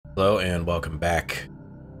Hello and welcome back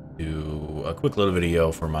to a quick little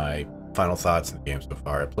video for my final thoughts on the game so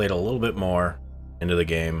far. I played a little bit more into the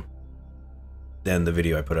game than the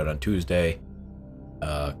video I put out on Tuesday.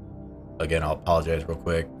 Again, I'll apologize real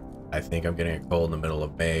quick. I think I'm getting a cold in the middle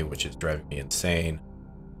of May, which is driving me insane.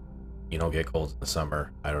 You don't get colds in the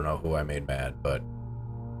summer. I don't know who I made mad, but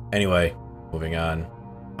anyway, moving on.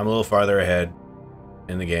 I'm a little farther ahead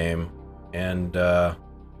in the game, and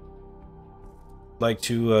like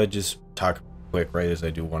to just talk quick right as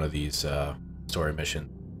I do one of these story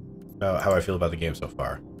missions about how I feel about the game so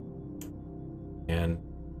far and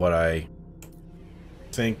what I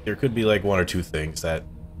think there could be like one or two things that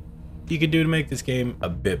you could do to make this game a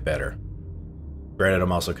bit better. Granted,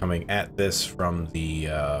 I'm also coming at this from the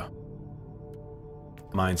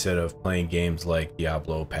mindset of playing games like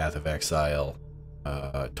Diablo, Path of Exile,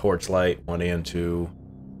 Torchlight 1 and 2,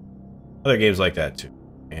 other games like that too.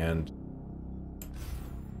 And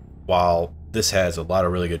while this has a lot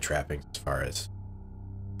of really good trappings as far as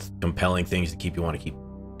compelling things to keep you want to keep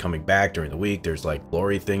coming back during the week, there's like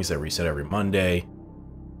glory things that reset every Monday.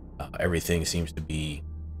 Everything seems to be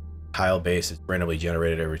tile based. It's randomly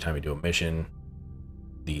generated every time you do a mission.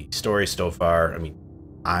 The story so far, I mean,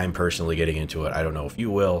 I'm personally getting into it. I don't know if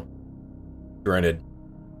you will. Granted,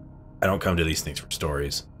 I don't come to these things for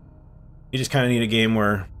stories. You just kind of need a game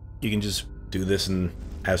where you can just do this and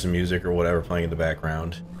have some music or whatever playing in the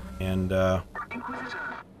background and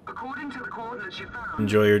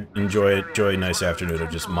enjoy a nice afternoon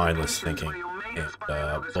of just mindless thinking and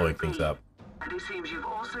blowing things up.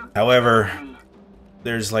 However,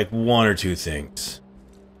 there's like one or two things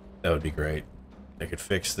that would be great. I could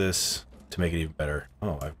fix this to make it even better.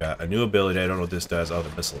 Oh, I've got a new ability. I don't know what this does. Oh,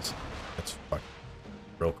 the missiles. That's fucking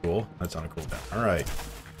real cool. That's on a cooldown. All right.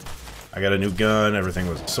 I got a new gun. Everything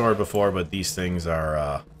was a sword before, but these things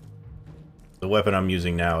are the weapon I'm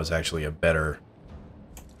using now is actually a better,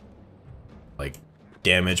 like,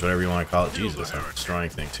 damage, whatever you want to call it. Jesus, I'm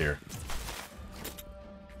destroying things here.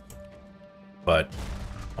 But,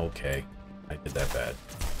 okay. I did that bad.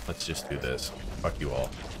 Let's just do this. Fuck you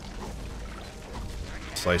all.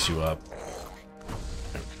 Slice you up.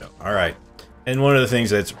 There we go. Alright. And one of the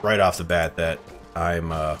things that's right off the bat that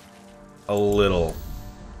I'm a little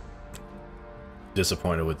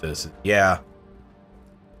disappointed with this. Yeah.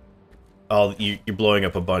 You're blowing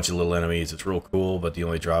up a bunch of little enemies. It's real cool, but the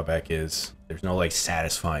only drawback is there's no like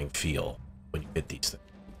satisfying feel when you hit these things.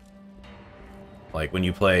 Like when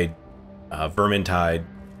you played Vermintide,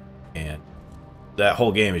 and that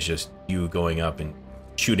whole game is just you going up and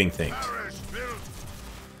shooting things.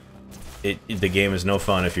 The game is no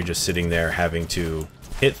fun if you're just sitting there having to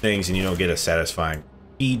hit things and you don't get a satisfying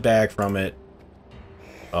feedback from it.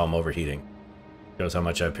 Oh, I'm overheating. Shows how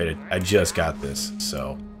much I paid. I just got this,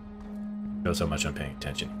 so shows how much I'm paying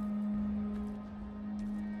attention.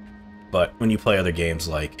 But when you play other games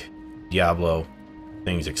like Diablo,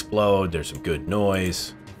 things explode. There's some good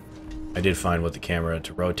noise. I did find with the camera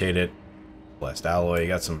to rotate it. Blessed alloy. You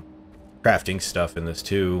got some crafting stuff in this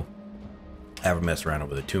too. I haven't messed around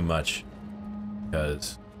with it too much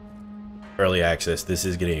because early access. This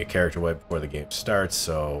is getting a character wipe before the game starts,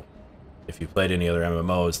 so if you played any other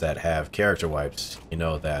MMOs that have character wipes, you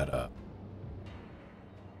know that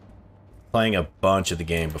playing a bunch of the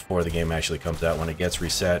game before the game actually comes out when it gets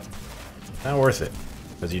reset, not worth it,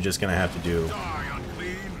 because you're just gonna have to do. Oh,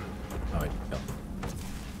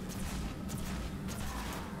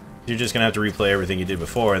 you're just gonna have to replay everything you did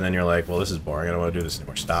before, and then you're like, well, this is boring. I don't want to do this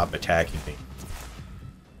anymore. Stop attacking me.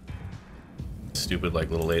 Stupid, like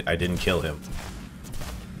little. I didn't kill him.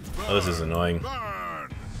 Oh, this is annoying.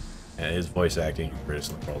 And his voice acting,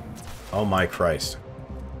 greatest in the world. Oh my Christ.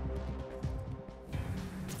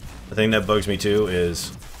 The thing that bugs me too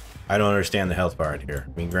is I don't understand the health bar in here.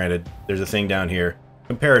 I mean, granted, there's a thing down here.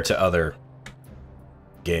 Compare it to other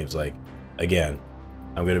games. Like, again,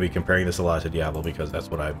 I'm going to be comparing this a lot to Diablo because that's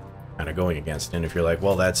what I'm kind of going against. And if you're like,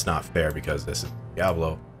 well, that's not fair because this is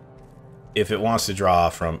Diablo. If it wants to draw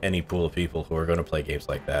from any pool of people who are going to play games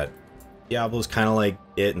like that, Diablo's kind of like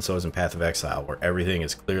it, and so is in Path of Exile, where everything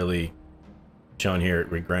is clearly shown here.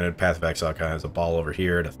 Granted, Path of Exile kind of has a ball over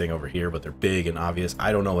here and a thing over here, but they're big and obvious.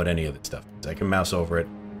 I don't know what any of this stuff is. I can mouse over it.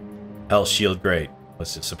 Health shield, great.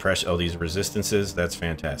 Let's just suppress. Oh, these resistances, that's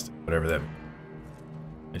fantastic. Whatever that means.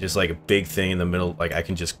 It's just like a big thing in the middle, like I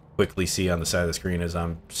can just quickly see on the side of the screen as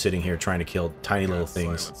I'm sitting here trying to kill tiny little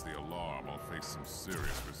things.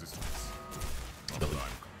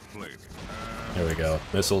 There we go.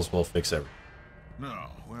 Missiles will fix everything. Now,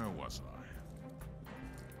 where was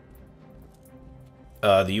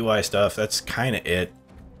The UI stuff, that's kind of it.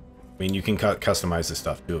 I mean, you can customize this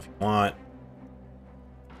stuff too if you want.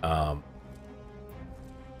 But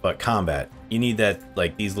combat, you need that,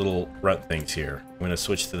 like these little runt things here. I'm gonna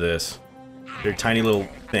switch to this. They're tiny little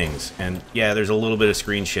things, and yeah, there's a little bit of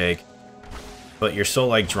screen shake, but you're so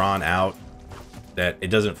like drawn out that it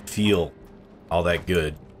doesn't feel all that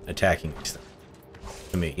good attacking these things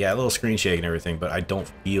to me. Yeah, a little screen shake and everything, but I don't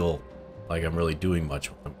feel like I'm really doing much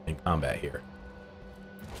when I'm in combat here.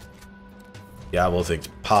 Diablo things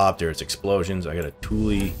pop, there's explosions. I got a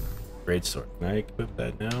Thule greatsword. Can I equip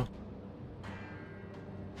that now?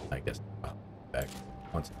 I guess I'll back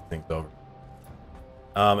once the thing's over.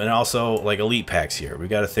 And also like elite packs here. We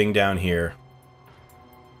got a thing down here.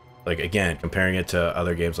 Like again, comparing it to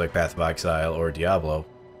other games like Path of Exile or Diablo,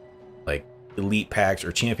 like elite packs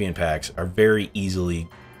or champion packs are very easily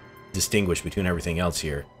distinguished between everything else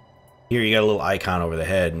here. Here you got a little icon over the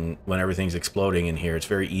head, and when everything's exploding in here, it's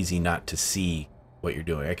very easy not to see what you're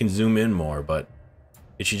doing. I can zoom in more, but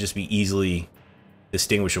it should just be easily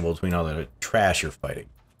distinguishable between all the trash you're fighting.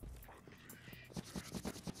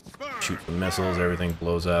 Shoot some missiles, everything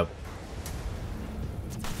blows up.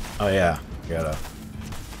 Oh yeah,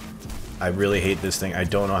 I really hate this thing. I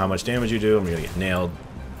don't know how much damage you do. I'm gonna get nailed.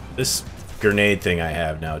 This grenade thing I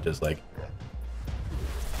have now does like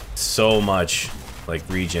so much like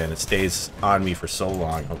regen. It stays on me for so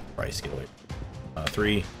long. Oh Christ, get away.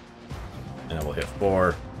 3, and then we'll hit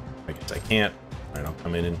 4. I guess I can't. Alright, I'll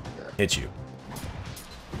come in and hit you.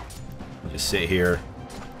 Just sit here.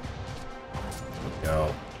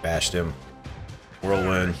 Go. Bashed him.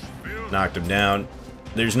 Whirlwind. Knocked him down.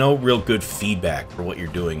 There's no real good feedback for what you're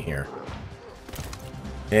doing here.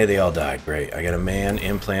 Hey, they all died. Great. I got a man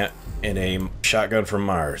implant and a shotgun from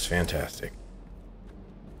Mars. Fantastic.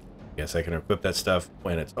 Guess I can equip that stuff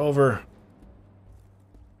when it's over.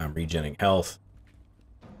 I'm regenerating health.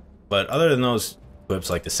 But other than those equips,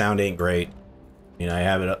 like the sound ain't great. I mean, I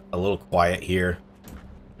have it a little quiet here.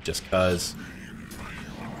 Just cause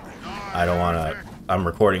I don't want to... I'm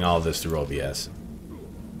recording all of this through OBS.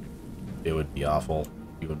 It would be awful.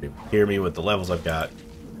 You wouldn't be able to hear me with the levels I've got.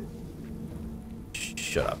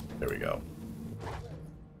 Shut up. There we go.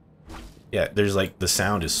 Yeah, there's like... The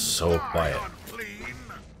sound is so quiet.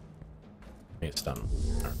 It's done.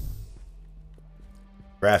 Right.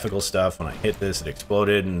 Graphical stuff. When I hit this, it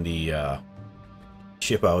exploded, and the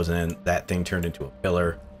ship I was in, that thing turned into a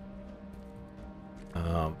pillar.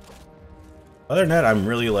 Other than that, I'm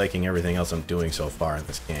really liking everything else I'm doing so far in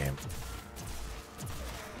this game.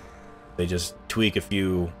 They just tweak a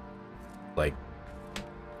few, like,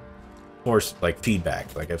 force, like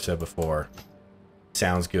feedback, like I've said before.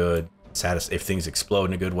 Sounds good. If things explode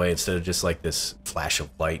in a good way instead of just like this flash of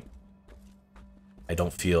light. I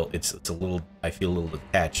don't feel it's a little. I feel a little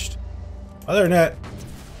detached. Other than that,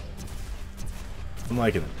 I'm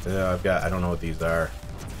liking it. I don't know what these are,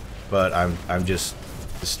 but I'm just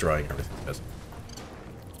destroying everything.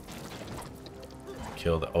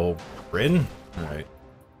 Kill the Bryn. All right.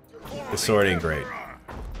 This sword ain't great.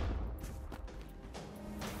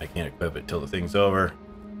 I can't equip it till the thing's over.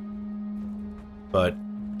 But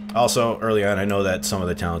also early on, I know that some of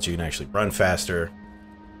the talents you can actually run faster.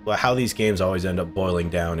 Well, how these games always end up boiling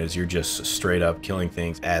down is you're just straight up killing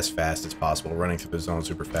things as fast as possible, running through the zone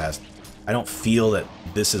super fast. I don't feel that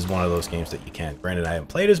this is one of those games that you can. Granted, I haven't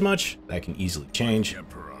played as much. That can easily change.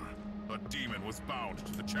 Emperor, a demon was bound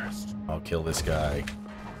to the chest. I'll kill this guy.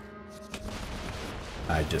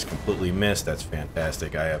 I just completely missed. That's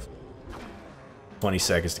fantastic. I have 20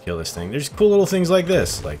 seconds to kill this thing. There's cool little things like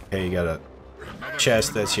this. Like, hey, you got a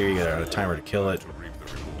chest that's here. You got a timer to kill it.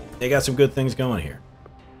 They got some good things going here.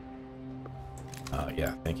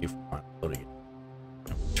 Yeah, thank you for loading it.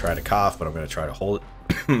 I'm gonna try to cough, but I'm going to try to hold it.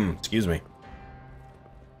 Excuse me.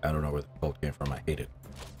 I don't know where the cold came from. I hate it.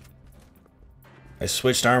 I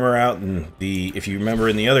switched armor out, and if you remember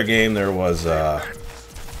in the other game, there was like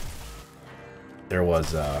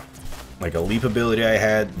a leap ability I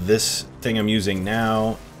had. This thing I'm using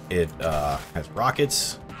now, it has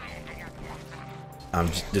rockets.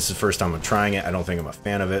 This is the first time I'm trying it. I don't think I'm a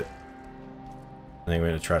fan of it. I think I'm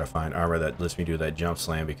going to try to find armor that lets me do that jump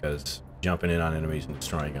slam, because jumping in on enemies and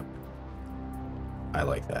destroying them, I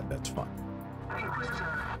like that. That's fun. Inquisitor,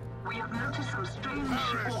 we have noticed some strange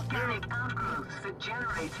organic outgrowths that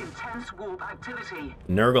generate intense warp activity.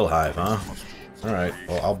 Nurgle hive, huh? Alright,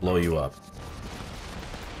 well, I'll blow you up.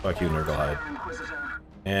 Fuck you, Nurgle hive.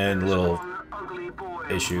 And little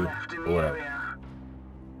issue, or whatever.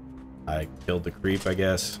 I killed the creep, I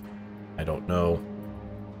guess. I don't know.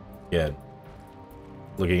 Again,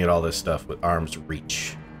 looking at all this stuff with arm's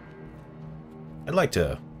reach. I'd like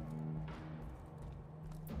to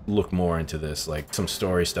look more into this, like some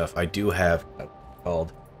story stuff. I do have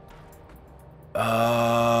called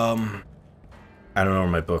I don't know where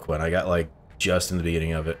my book went. I got like just in the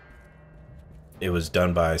beginning of it. It was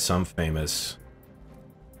done by some famous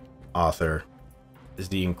author. Is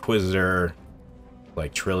the Inquisitor,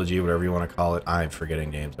 like trilogy, whatever you want to call it. I'm forgetting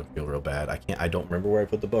names. I feel real bad. I don't remember where I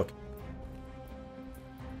put the book.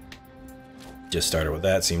 Just started with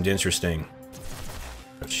that. Seemed interesting.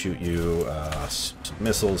 I'll shoot you some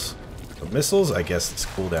missiles. So missiles, I guess it's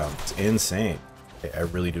cooldown. It's insane. Okay, I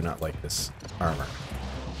really do not like this armor.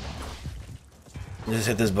 Just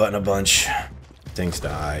hit this button a bunch. Things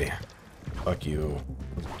die. Fuck you.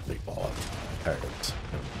 Big ball up. I'm tired of this.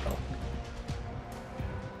 There we go.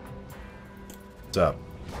 What's up?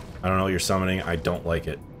 I don't know what you're summoning. I don't like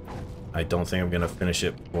it. I don't think I'm gonna finish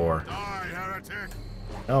it before.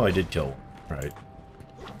 Oh, I did kill one. Right.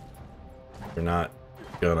 You're not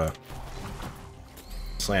gonna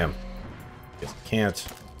slam. Guess I can't.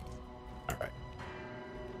 Alright.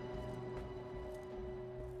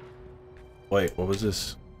 Wait, what was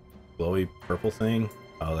this glowy purple thing?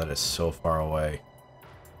 Oh, that is so far away.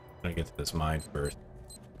 I'm gonna get to this mine first.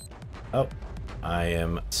 Oh, I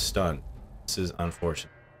am stunned. This is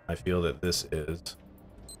unfortunate. I feel that this is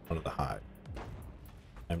one of the hive.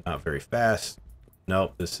 I'm not very fast.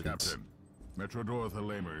 Nope, this is... Captain, Metrodor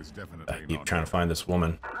Thelema is definitely I keep trying to find this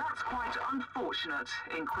woman. That's quite unfortunate,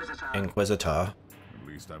 Inquisitor. Inquisitor. At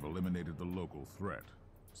least I've eliminated the local threat,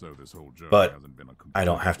 so this whole journey But hasn't been a complete I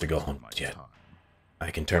don't have to go waste of home my yet. time.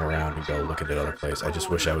 I can turn around and go look at the other place. I just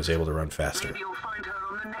wish I was able to run faster. Maybe you'll find her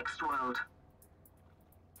on the next world.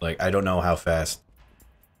 Like, I don't know how fast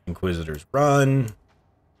Inquisitors run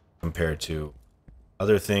compared to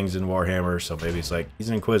other things in Warhammer, so maybe it's like, he's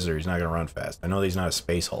an Inquisitor, he's not going to run fast. I know he's not a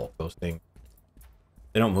Space Hulk. Those things,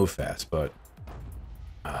 they don't move fast, but...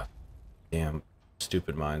 damn,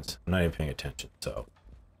 stupid minds. I'm not even paying attention, so...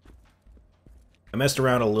 I messed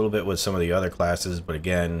around a little bit with some of the other classes, but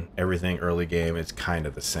again, everything early game is kind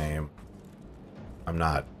of the same. I'm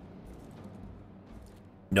not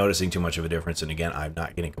noticing too much of a difference, and again, I'm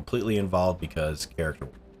not getting completely involved because character.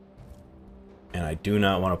 And I do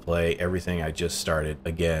not want to play everything I just started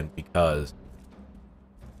again because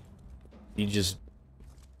you just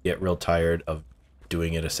get real tired of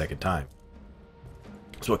doing it a second time.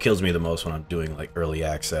 It's what kills me the most when I'm doing like early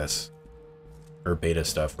access or beta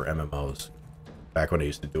stuff for MMOs. Back when I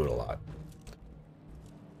used to do it a lot.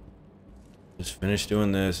 Just finish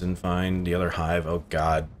doing this and find the other hive. Oh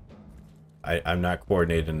god. I'm not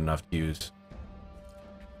coordinated enough to use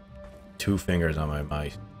 2 fingers on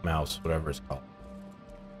my mouse, whatever it's called.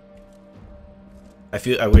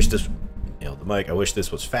 I wish this, the mic, I wish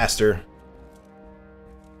this was faster.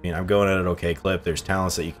 I mean, I'm going at an okay clip. There's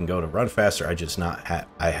talents that you can go to run faster.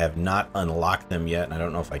 I have not unlocked them yet, and I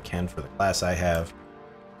don't know if I can for the class I have.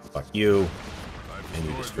 Fuck you. And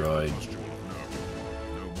you destroyed.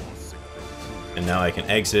 And now I can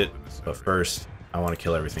exit, but first I want to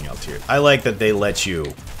kill everything else here. I like that they let you,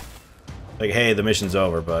 like, hey, the mission's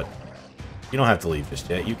over, but you don't have to leave just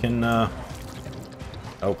yet. You can, oh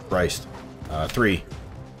Christ. 3.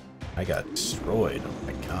 I got destroyed. Oh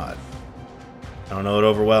my god. I don't know what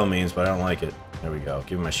overwhelm means, but I don't like it. There we go.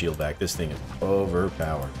 Give me my shield back. This thing is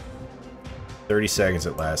overpowered. 30 seconds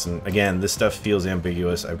at last. And again, this stuff feels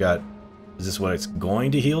ambiguous. I've got... Is this what it's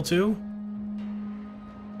going to heal to?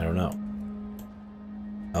 I don't know.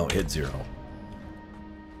 Oh, hit 0.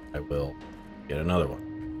 I will get another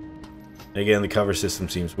one. Again, the cover system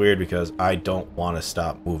seems weird because I don't want to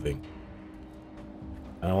stop moving.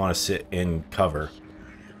 I don't want to sit in cover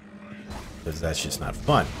because that's just not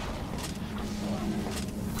fun.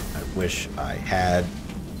 I wish I had.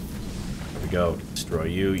 There we go. Destroy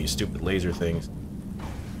you, you stupid laser things.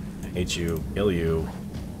 I hate you. Kill you.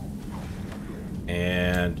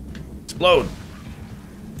 And explode.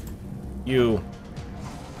 You.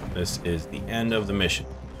 This is the end of the mission.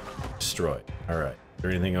 Destroyed. Alright. Is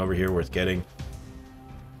there anything over here worth getting?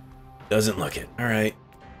 Doesn't look it. Alright.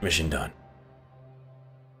 Mission done.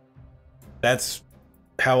 That's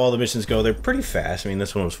how all the missions go. They're pretty fast. I mean,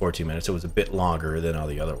 this one was 14 minutes. It was a bit longer than all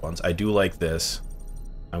the other ones. I do like this.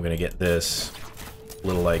 I'm going to get this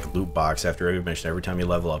little, like, loot box after every mission. Every time you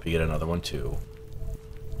level up, you get another one, too.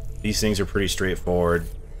 These things are pretty straightforward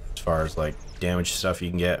as far as, like, damage stuff you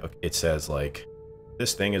can get. It says, like,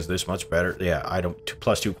 this thing is this much better. Yeah, item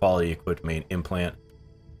 +2 quality equipped main implant.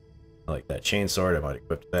 I like that chainsword. I might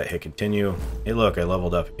equip that. Hit continue. Hey, look, I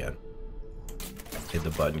leveled up again. Hit the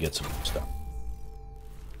button, get some stuff.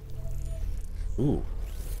 Ooh.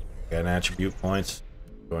 Got an attribute points.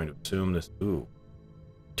 I'm going to assume this. Ooh.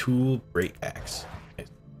 Tool Great Axe. Nice.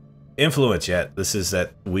 Influence, yeah. This is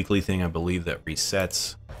that weekly thing, I believe, that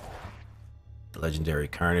resets. Legendary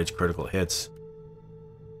Carnage, critical hits.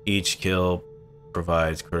 Each kill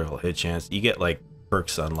provides critical hit chance. You get like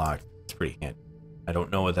perks unlocked. It's pretty handy. I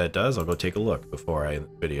don't know what that does. I'll go take a look before I end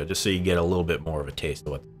the video, just so you get a little bit more of a taste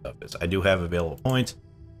of what the stuff is. I do have available points.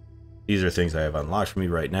 These are things I have unlocked for me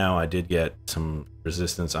right now. I did get some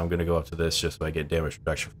resistance. I'm going to go up to this just so I get damage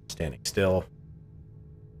reduction from standing still.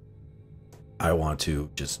 I want to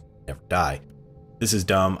just never die. This is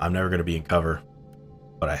dumb. I'm never going to be in cover,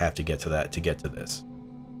 but I have to get to that to get to this.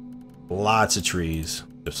 Lots of trees,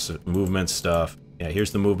 just movement stuff. Yeah,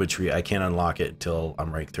 here's the movement tree. I can't unlock it until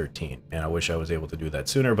I'm rank 13, and I wish I was able to do that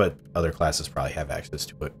sooner, but other classes probably have access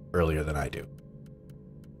to it earlier than I do.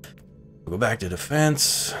 We'll go back to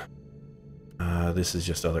defense. This is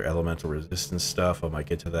just other elemental resistance stuff. I might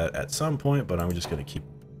get to that at some point, but I'm just going to keep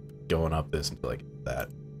going up this until I get to that.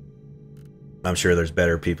 I'm sure there's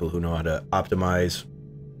better people who know how to optimize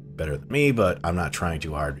better than me, but I'm not trying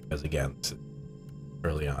too hard because, again, this is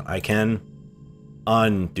early on. I can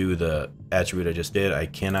undo the attribute I just did. I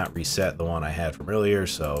cannot reset the one I had from earlier,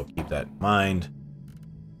 so keep that in mind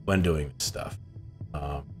when doing this stuff.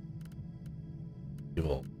 We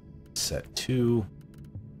will set 2.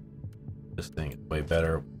 This thing is way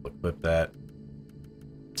better. We'll equip that.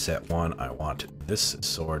 Set 1. I want this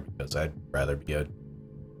sword because I'd rather be a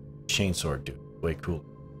chainsword dude. Way cool.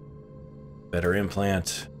 Better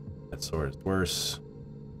implant. That sword is worse.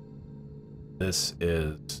 This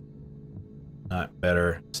is not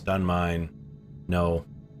better. Stun mine. No.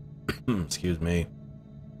 Excuse me.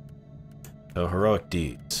 So heroic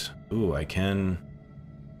deeds. Ooh, I can't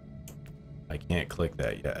click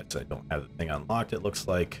that yet. So I don't have the thing unlocked, it looks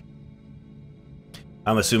like.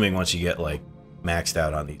 I'm assuming once you get like maxed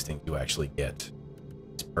out on these things, you actually get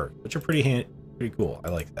these perks, which are pretty cool. I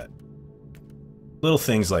like that. Little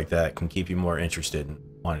things like that can keep you more interested and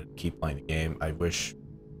wanting to keep playing the game. I wish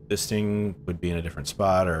this thing would be in a different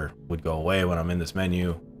spot or would go away when I'm in this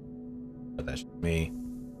menu, but that's just me.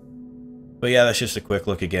 But yeah, that's just a quick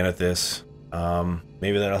look again at this.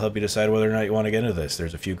 Maybe that'll help you decide whether or not you want to get into this.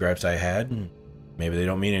 There's a few gripes I had, and maybe they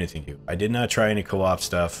don't mean anything to you. I did not try any co-op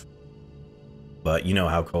stuff, but you know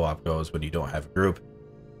how co-op goes when you don't have a group.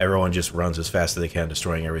 Everyone just runs as fast as they can,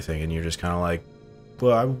 destroying everything, and you're just kind of like,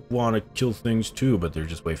 well, I want to kill things too, but they're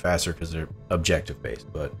just way faster because they're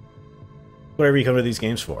objective-based. But whatever you come to these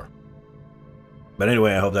games for. But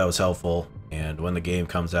anyway, I hope that was helpful, and when the game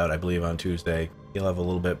comes out, I believe on Tuesday, you'll have a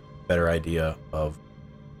little bit better idea of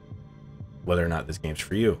whether or not this game's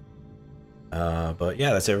for you. But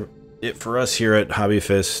yeah, that's it for us here at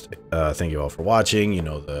Hobbyfist. Thank you all for watching. You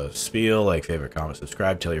know the spiel, like, favorite, comment,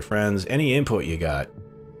 subscribe, tell your friends. Any input you got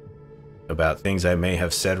about things I may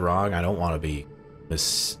have said wrong, I don't want to be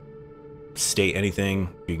misstate anything.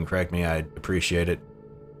 If you can correct me, I'd appreciate it.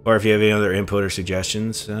 Or if you have any other input or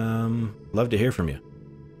suggestions, love to hear from you.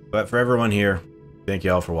 But for everyone here, thank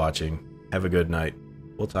you all for watching. Have a good night.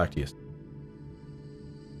 We'll talk to you soon.